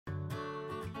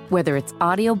Whether it's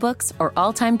audiobooks or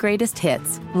all-time greatest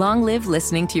hits, long live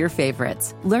listening to your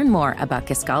favorites. Learn more about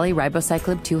Kisqali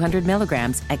Ribociclib 200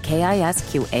 milligrams at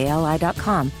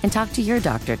KISQALI.com and talk to your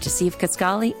doctor to see if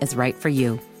Kisqali is right for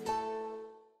you.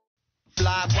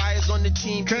 Live wires on the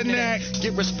team. Connect.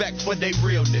 Get respect for their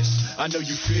realness. I know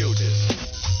you feel this.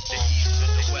 The east to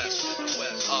the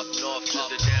west, up north to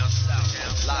the down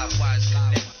south. Live wires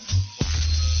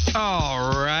connect.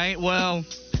 All right. Well,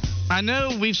 I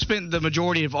know we've spent the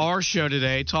majority of our show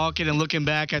today talking and looking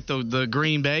back at the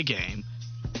Green Bay game,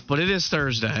 but it is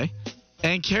Thursday,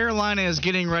 and Carolina is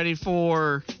getting ready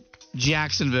for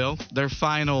Jacksonville, their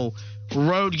final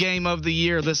road game of the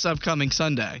year this upcoming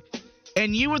Sunday.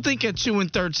 And you would think at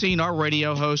 2-13, our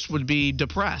radio host would be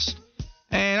depressed.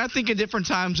 And I think at different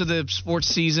times of the sports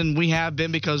season we have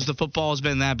been because the football has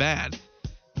been that bad.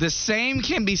 The same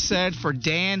can be said for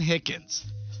Dan Hickens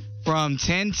from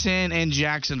 1010 in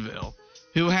Jacksonville,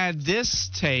 who had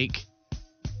this take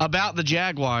about the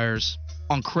Jaguars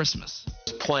on Christmas.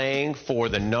 Playing for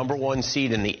the number one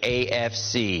seed in the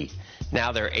AFC.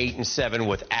 Now they're 8-7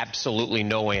 with absolutely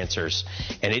no answers.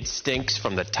 And it stinks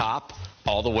from the top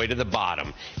all the way to the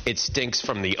bottom. It stinks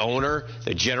from the owner,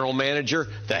 the general manager,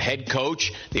 the head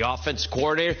coach, the offense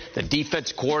coordinator, the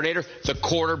defense coordinator, the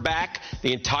quarterback,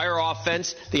 the entire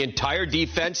offense, the entire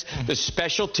defense, the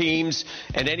special teams,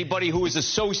 and anybody who is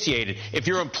associated. If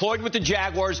you're employed with the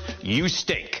Jaguars, you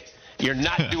stink. You're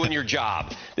not doing your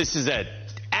job. This is an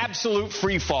absolute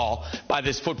free fall by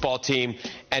this football team,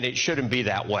 and it shouldn't be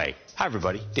that way. Hi,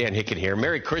 everybody. Dan Hicken here.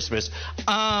 Merry Christmas.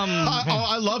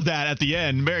 I love that at the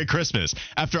end. Merry Christmas.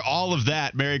 After all of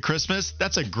that, Merry Christmas.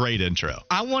 That's a great intro.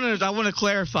 I want to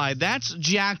clarify. That's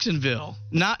Jacksonville,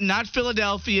 not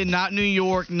Philadelphia, not New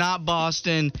York, not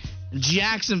Boston.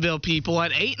 Jacksonville people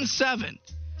at 8-7,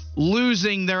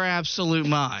 losing their absolute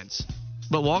minds.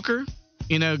 But Walker,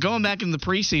 going back in the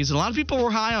preseason, a lot of people were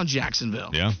high on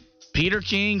Jacksonville. Yeah. Peter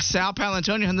King, Sal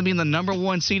Paolantonio had them being the number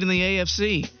one seed in the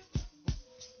AFC.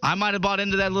 I might have bought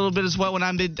into that a little bit as well when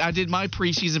I did my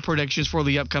preseason predictions for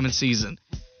the upcoming season.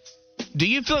 Do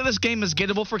you feel like this game is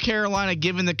gettable for Carolina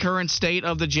given the current state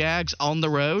of the Jags on the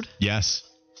road? Yes,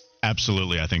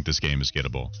 absolutely. I think this game is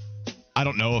gettable. I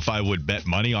don't know if I would bet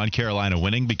money on Carolina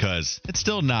winning because it's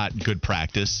still not good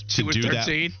practice to do that.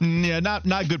 Yeah,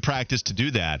 not good practice to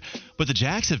do that. But the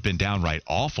Jags have been downright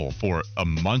awful for a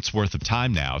month's worth of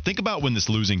time now. Think about when this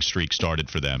losing streak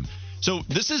started for them. So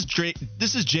this is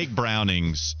Jake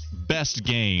Browning's best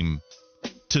game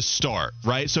to start,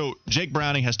 right? So Jake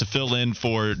Browning has to fill in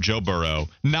for Joe Burrow.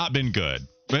 Not been good.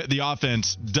 The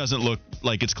offense doesn't look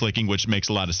like it's clicking, which makes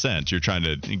a lot of sense. You're trying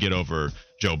to get over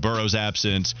Joe Burrow's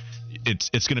absence.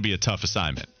 It's going to be a tough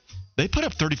assignment. They put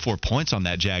up 34 points on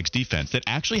that Jags defense that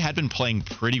actually had been playing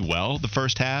pretty well the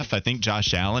first half. I think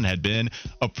Josh Allen had been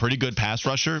a pretty good pass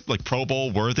rusher, like Pro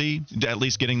Bowl worthy, at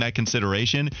least getting that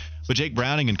consideration. But Jake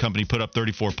Browning and company put up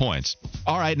 34 points.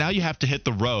 All right, now you have to hit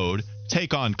the road,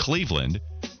 take on Cleveland,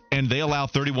 and they allow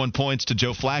 31 points to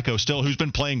Joe Flacco still, who's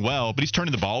been playing well, but he's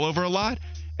turning the ball over a lot,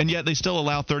 and yet they still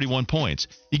allow 31 points.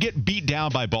 You get beat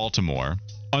down by Baltimore.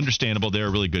 Understandable, they're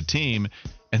a really good team.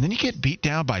 And then you get beat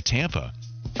down by Tampa.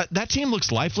 That team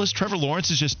looks lifeless. Trevor Lawrence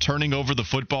is just turning over the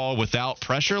football without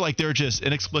pressure. Like they're just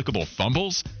inexplicable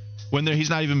fumbles when he's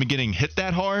not even getting hit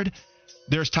that hard.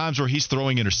 There's times where he's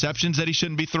throwing interceptions that he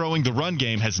shouldn't be throwing. The run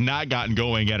game has not gotten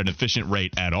going at an efficient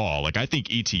rate at all. Like I think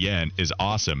ETN is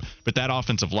awesome, but that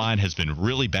offensive line has been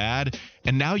really bad.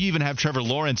 And now you even have Trevor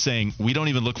Lawrence saying, we don't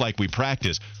even look like we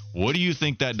practice. What do you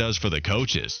think that does for the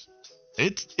coaches?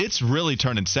 It's really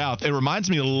turning south. It reminds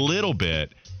me a little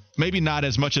bit, maybe not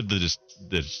as much of the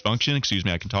dysfunction, excuse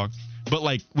me, I can talk, but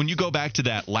like when you go back to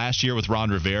that last year with Ron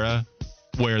Rivera,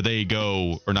 where they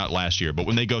go, or not last year, but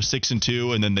when they go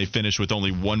 6-2 and then they finish with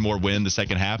only one more win the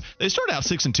second half, they started out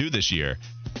 6-2 this year,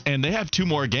 and they have two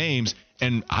more games,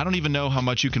 and I don't even know how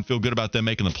much you can feel good about them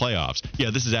making the playoffs.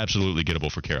 Yeah, this is absolutely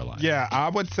gettable for Carolina. Yeah, I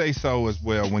would say so as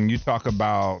well. When you talk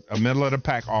about a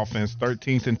middle-of-the-pack offense,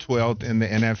 13th and 12th in the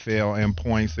NFL in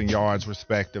points and yards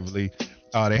respectively.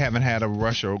 They haven't had a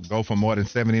rusher go for more than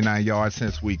 79 yards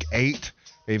since week 8.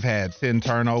 They've had 10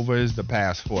 turnovers the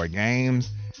past 4 games.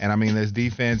 And, I mean, this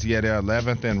defense, they're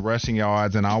 11th in rushing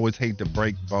yards, and I always hate to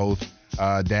break both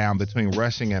down between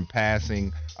rushing and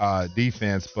passing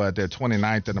defense, but they're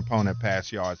 29th in opponent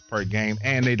pass yards per game,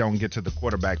 and they don't get to the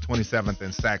quarterback, 27th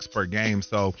in sacks per game.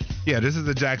 So, yeah, this is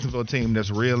a Jacksonville team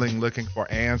that's reeling, looking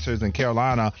for answers. And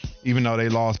Carolina, even though they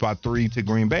lost by 3 to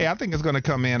Green Bay, I think it's going to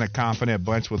come in a confident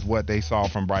bunch with what they saw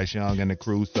from Bryce Young and the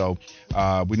crew. So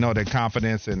we know that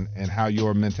confidence and how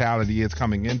your mentality is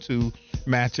coming into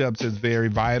matchups is very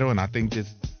vital, and I think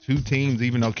this two teams,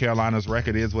 even though Carolina's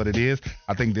record is what it is,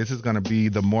 I think this is going to be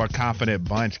the more confident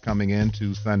bunch coming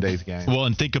into Sunday's game. Well,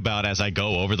 and think about as I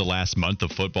go over the last month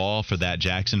of football for that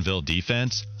Jacksonville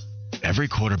defense, every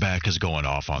quarterback is going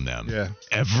off on them. Yeah.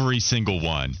 Every single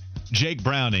one. Jake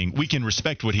Browning, we can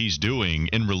respect what he's doing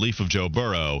in relief of Joe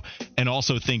Burrow and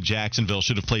also think Jacksonville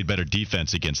should have played better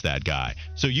defense against that guy.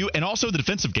 And also the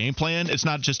defensive game plan, it's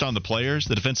not just on the players.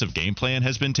 The defensive game plan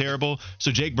has been terrible.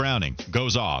 So Jake Browning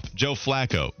goes off. Joe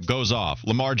Flacco goes off.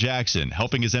 Lamar Jackson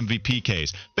helping his MVP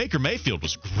case. Baker Mayfield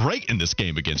was great in this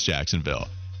game against Jacksonville.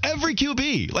 Every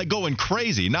QB, like going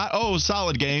crazy. Not,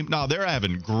 solid game. No, they're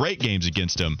having great games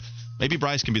against him. Maybe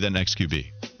Bryce can be that next QB.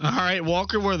 All right,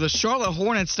 Walker, where the Charlotte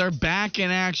Hornets, they're back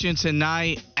in action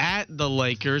tonight at the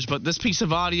Lakers, but this piece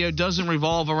of audio doesn't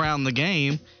revolve around the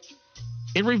game.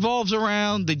 It revolves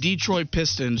around the Detroit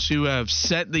Pistons, who have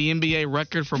set the NBA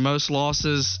record for most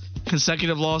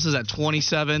consecutive losses at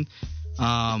 27.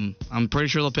 I'm pretty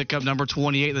sure they'll pick up number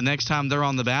 28 the next time they're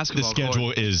on the basketball court. The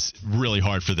schedule is really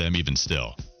hard for them even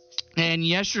still. And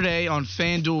yesterday on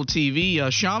FanDuel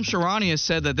TV, Shams Charania has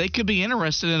said that they could be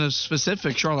interested in a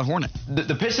specific Charlotte Hornet.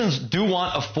 The Pistons do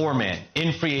want a four-man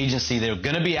in free agency. They're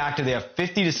going to be active. They have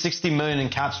 $50 to $60 million in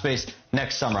cap space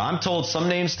next summer. I'm told some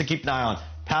names to keep an eye on: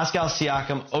 Pascal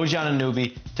Siakam, OG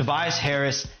Anunoby, Tobias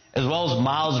Harris, as well as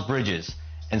Miles Bridges.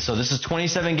 And so this is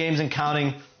 27 games and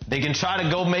counting. They can try to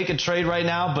go make a trade right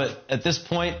now, but at this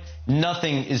point,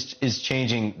 nothing is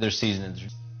changing their season.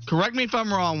 Correct me if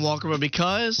I'm wrong, Walker, but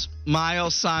because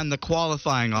Miles signed the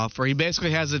qualifying offer, he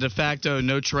basically has a de facto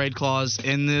no-trade clause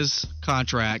in this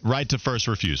contract. Right to first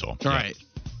refusal. All right.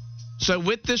 So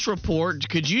with this report,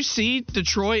 could you see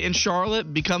Detroit and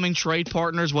Charlotte becoming trade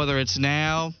partners, whether it's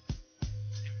now,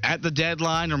 at the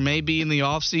deadline, or maybe in the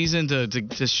offseason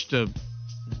to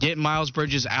get Miles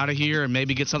Bridges out of here and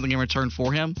maybe get something in return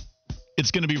for him?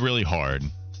 It's going to be really hard.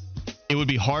 It would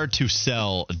be hard to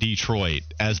sell Detroit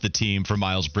as the team for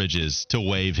Miles Bridges to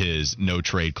waive his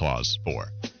no-trade clause for,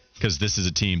 because this is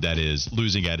a team that is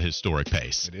losing at a historic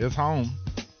pace. It is home.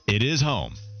 It is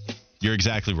home. You're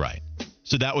exactly right.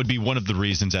 So that would be one of the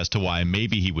reasons as to why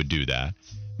maybe he would do that.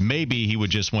 Maybe he would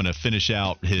just want to finish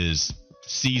out his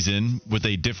season with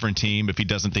a different team if he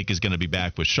doesn't think he's going to be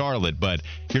back with Charlotte, but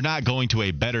you're not going to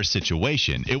a better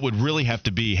situation. It would really have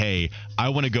to be, hey, I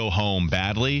want to go home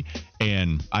badly,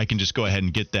 and I can just go ahead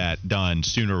and get that done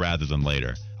sooner rather than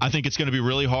later. I think it's going to be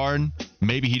really hard.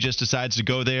 Maybe he just decides to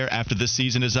go there after this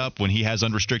season is up when he has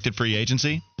unrestricted free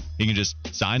agency. He can just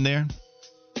sign there.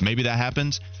 Maybe that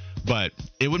happens. But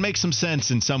it would make some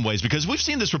sense in some ways because we've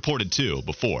seen this reported, too,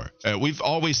 before. We've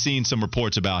always seen some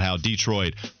reports about how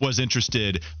Detroit was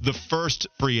interested. The first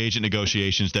free agent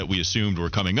negotiations that we assumed were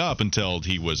coming up until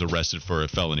he was arrested for a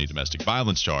felony domestic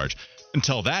violence charge.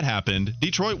 Until that happened,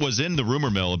 Detroit was in the rumor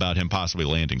mill about him possibly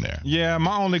landing there. Yeah,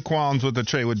 my only qualms with the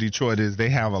trade with Detroit is they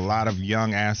have a lot of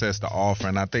young assets to offer,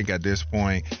 and I think at this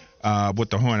point with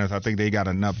the Hornets, I think they got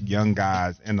enough young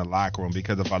guys in the locker room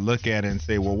because if I look at it and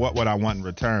say, well, what would I want in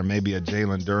return? Maybe a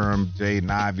Jalen Durham,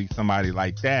 Jaden Ivey, somebody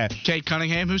like that. Kate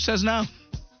Cunningham, who says no?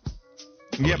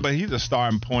 Yeah, but he's a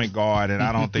starting point guard, and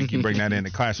I don't think you bring that in the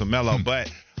class with Melo.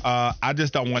 But I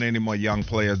just don't want any more young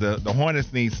players. The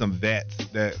Hornets need some vets,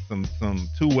 some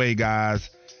two-way guys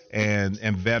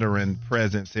and veteran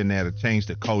presence in there to change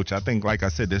the coach. I think, like I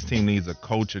said, this team needs a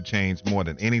culture change more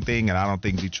than anything, and I don't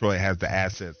think Detroit has the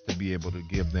assets to be able to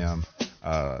give them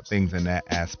things in that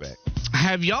aspect.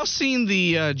 Have y'all seen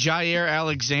the Jair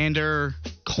Alexander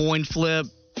coin flip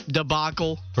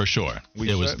debacle? For sure.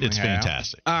 It's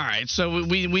fantastic. All right, so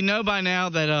we know by now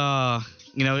that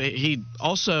he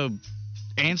also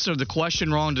answered the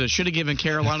question wrong. Should have given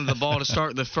Carolina the ball to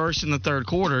start the first and the third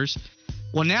quarters.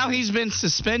 Well, now he's been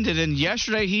suspended, and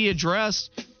yesterday he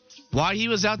addressed why he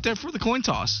was out there for the coin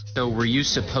toss. So were you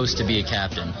supposed to be a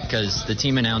captain? Because the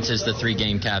team announces the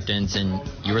 3-game captains, and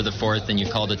you were the fourth, and you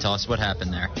called the toss. What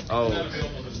happened there? Oh,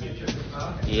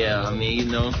 yeah, I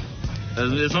mean,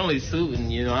 it's only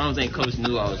suiting, I don't think Coach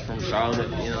knew I was from Charlotte,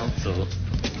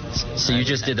 So you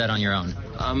just did that on your own?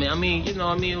 I mean,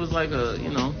 it was like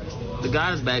the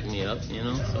guys backed me up,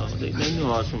 so they knew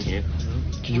I was from here.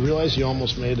 Did you realize you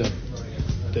almost made a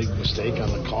big mistake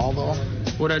on the call, though?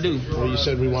 What'd I do? Well, you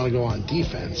said we want to go on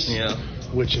defense. Yeah.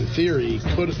 Which, in theory,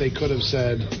 they could have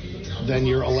said, then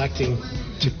you're electing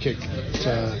to kick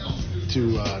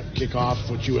off,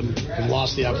 which you would have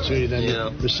lost the opportunity then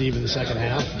to receive in the second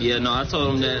half. Yeah, no, I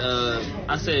told them that.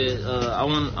 I said I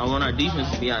want our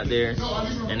defense to be out there,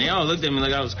 and they all looked at me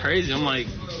like I was crazy. I'm like,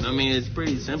 it's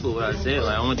pretty simple what I said.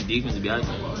 Like, I want the defense to be out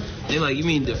there. They're like, you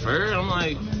mean defer? I'm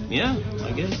like, yeah,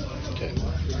 I guess. Okay.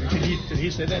 Did he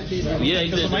say that to you? Yeah,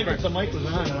 he said the mic was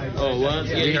on. Oh, what?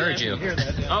 Yeah, we heard you.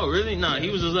 Oh, really? No, he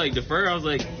was just like, defer. I was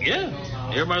like, yeah.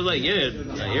 Everybody was like, yeah.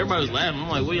 Like, everybody was laughing. I'm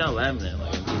like, what y'all laughing at?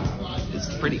 Like,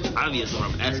 it's pretty obvious what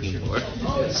I'm asking for.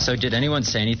 So did anyone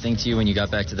say anything to you when you got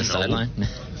back to the sideline?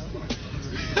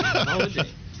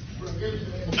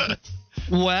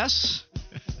 Wes,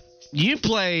 you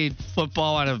played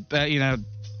football at a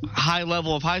high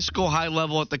level of high school, high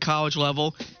level at the college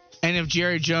level, and if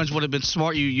Jerry Jones would have been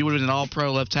smart, you would have been an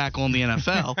all-pro left tackle in the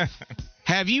NFL.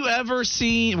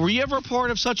 Were you ever a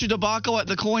part of such a debacle at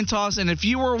the coin toss? And if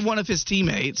you were one of his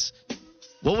teammates,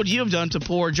 what would you have done to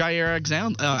poor Jair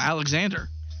Alexander?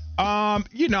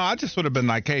 I just would have been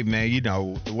like, hey, man,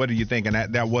 what are you thinking?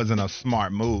 That wasn't a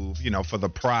smart move, for the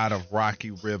pride of Rocky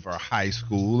River High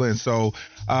School. And so,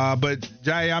 but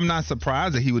Jair, I'm not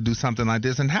surprised that he would do something like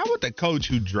this. And how would the coach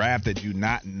who drafted you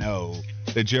not know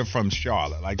that you're from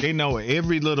Charlotte? Like, they know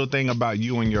every little thing about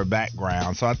you and your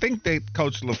background. So I think that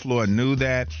Coach LaFleur knew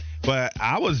that. But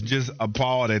I was just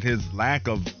appalled at his lack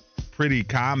of pretty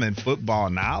common football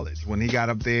knowledge when he got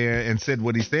up there and said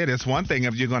what he said. It's one thing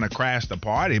if you're going to crash the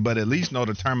party, but at least know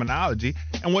the terminology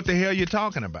and what the hell you're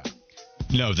talking about.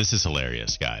 No, this is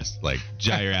hilarious, guys. Like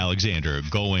Jair Alexander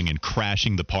going and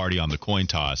crashing the party on the coin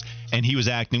toss, and he was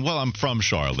acting, well, I'm from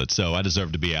Charlotte, so I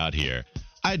deserve to be out here.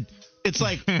 It's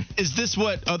like, is this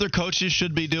what other coaches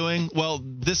should be doing? Well,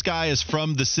 this guy is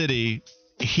from the city.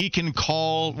 He can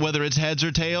call whether it's heads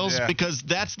or tails because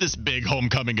that's this big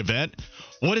homecoming event.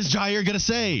 What is Jair going to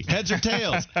say? Heads or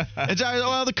tails? And Jair,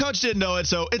 well, the coach didn't know it.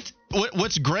 So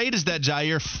what's great is that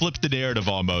Jair flipped the narrative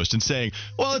almost and saying,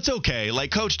 well, it's okay.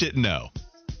 Like, coach didn't know.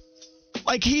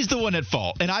 Like, he's the one at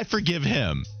fault, and I forgive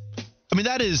him. I mean,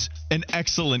 that is an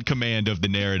excellent command of the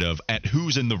narrative at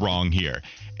who's in the wrong here.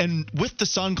 And with the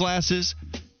sunglasses,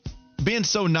 being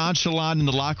so nonchalant in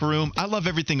the locker room, I love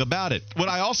everything about it. What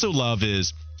I also love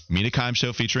is Mina Kimes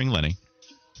Show featuring Lenny.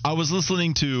 I was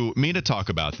listening to Mina talk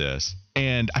about this,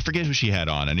 and I forget who she had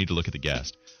on. I need to look at the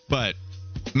guest. But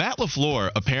Matt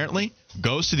LaFleur apparently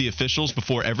goes to the officials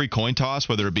before every coin toss,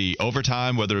 whether it be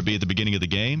overtime, whether it be at the beginning of the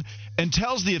game, and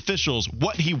tells the officials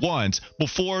what he wants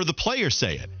before the players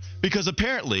say it. Because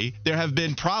apparently there have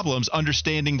been problems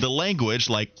understanding the language,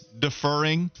 like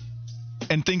deferring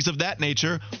and things of that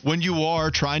nature, when you are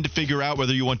trying to figure out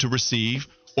whether you want to receive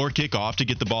or kick off to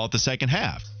get the ball at the second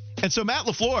half. And so Matt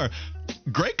LaFleur,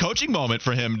 great coaching moment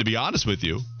for him, to be honest with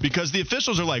you, because the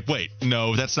officials are like, wait,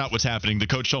 no, that's not what's happening. The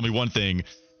coach told me one thing.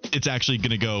 It's actually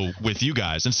going to go with you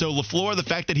guys. And so LaFleur, the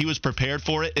fact that he was prepared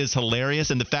for it is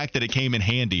hilarious, and the fact that it came in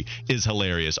handy is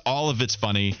hilarious. All of it's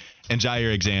funny. And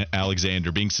Jair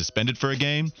Alexander being suspended for a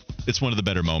game, it's one of the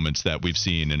better moments that we've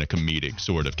seen in a comedic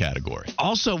sort of category.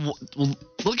 Also,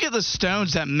 look at the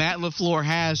stones that Matt LaFleur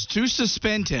has to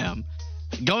suspend him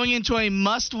going into a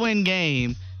must-win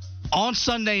game on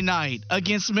Sunday night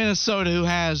against Minnesota, who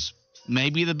has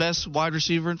maybe the best wide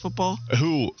receiver in football.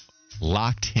 Who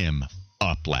locked him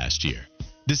up last year.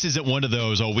 This isn't one of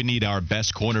those, we need our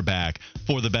best cornerback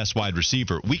for the best wide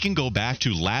receiver. We can go back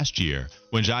to last year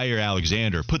when Jair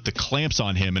Alexander put the clamps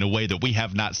on him in a way that we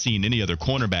have not seen any other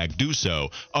cornerback do so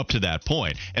up to that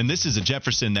point. And this is a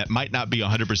Jefferson that might not be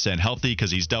 100% healthy because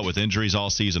he's dealt with injuries all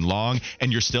season long,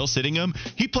 and you're still sitting him.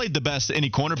 He played the best any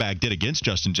cornerback did against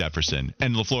Justin Jefferson,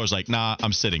 and LaFleur's like, nah,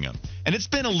 I'm sitting him. And it's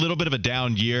been a little bit of a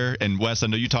down year, and Wes, I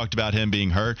know you talked about him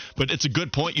being hurt, but it's a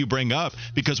good point you bring up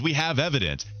because we have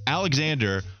evidence.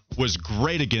 Alexander was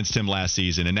great against him last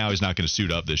season, and now he's not going to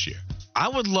suit up this year. I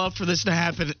would love for this to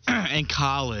happen in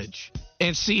college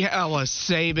and see how a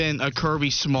Saban, a Kirby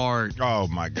Smart. Oh,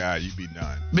 my God, you'd be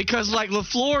done. Because, like,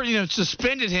 LaFleur,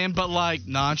 suspended him, but, like,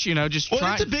 not, just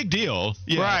Well, it's a big deal.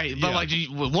 Yeah, right, but, like,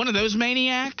 one of those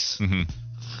maniacs? Mm-hmm.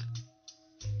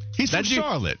 He's from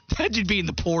Charlotte. That should be in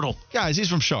the portal. Guys, he's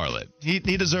from Charlotte. He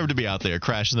deserved to be out there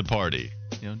crashing the party.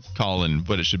 Calling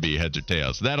what it should be heads or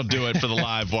tails. That'll do it for the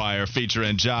Live Wire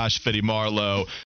featuring Josh Fitty Marlowe,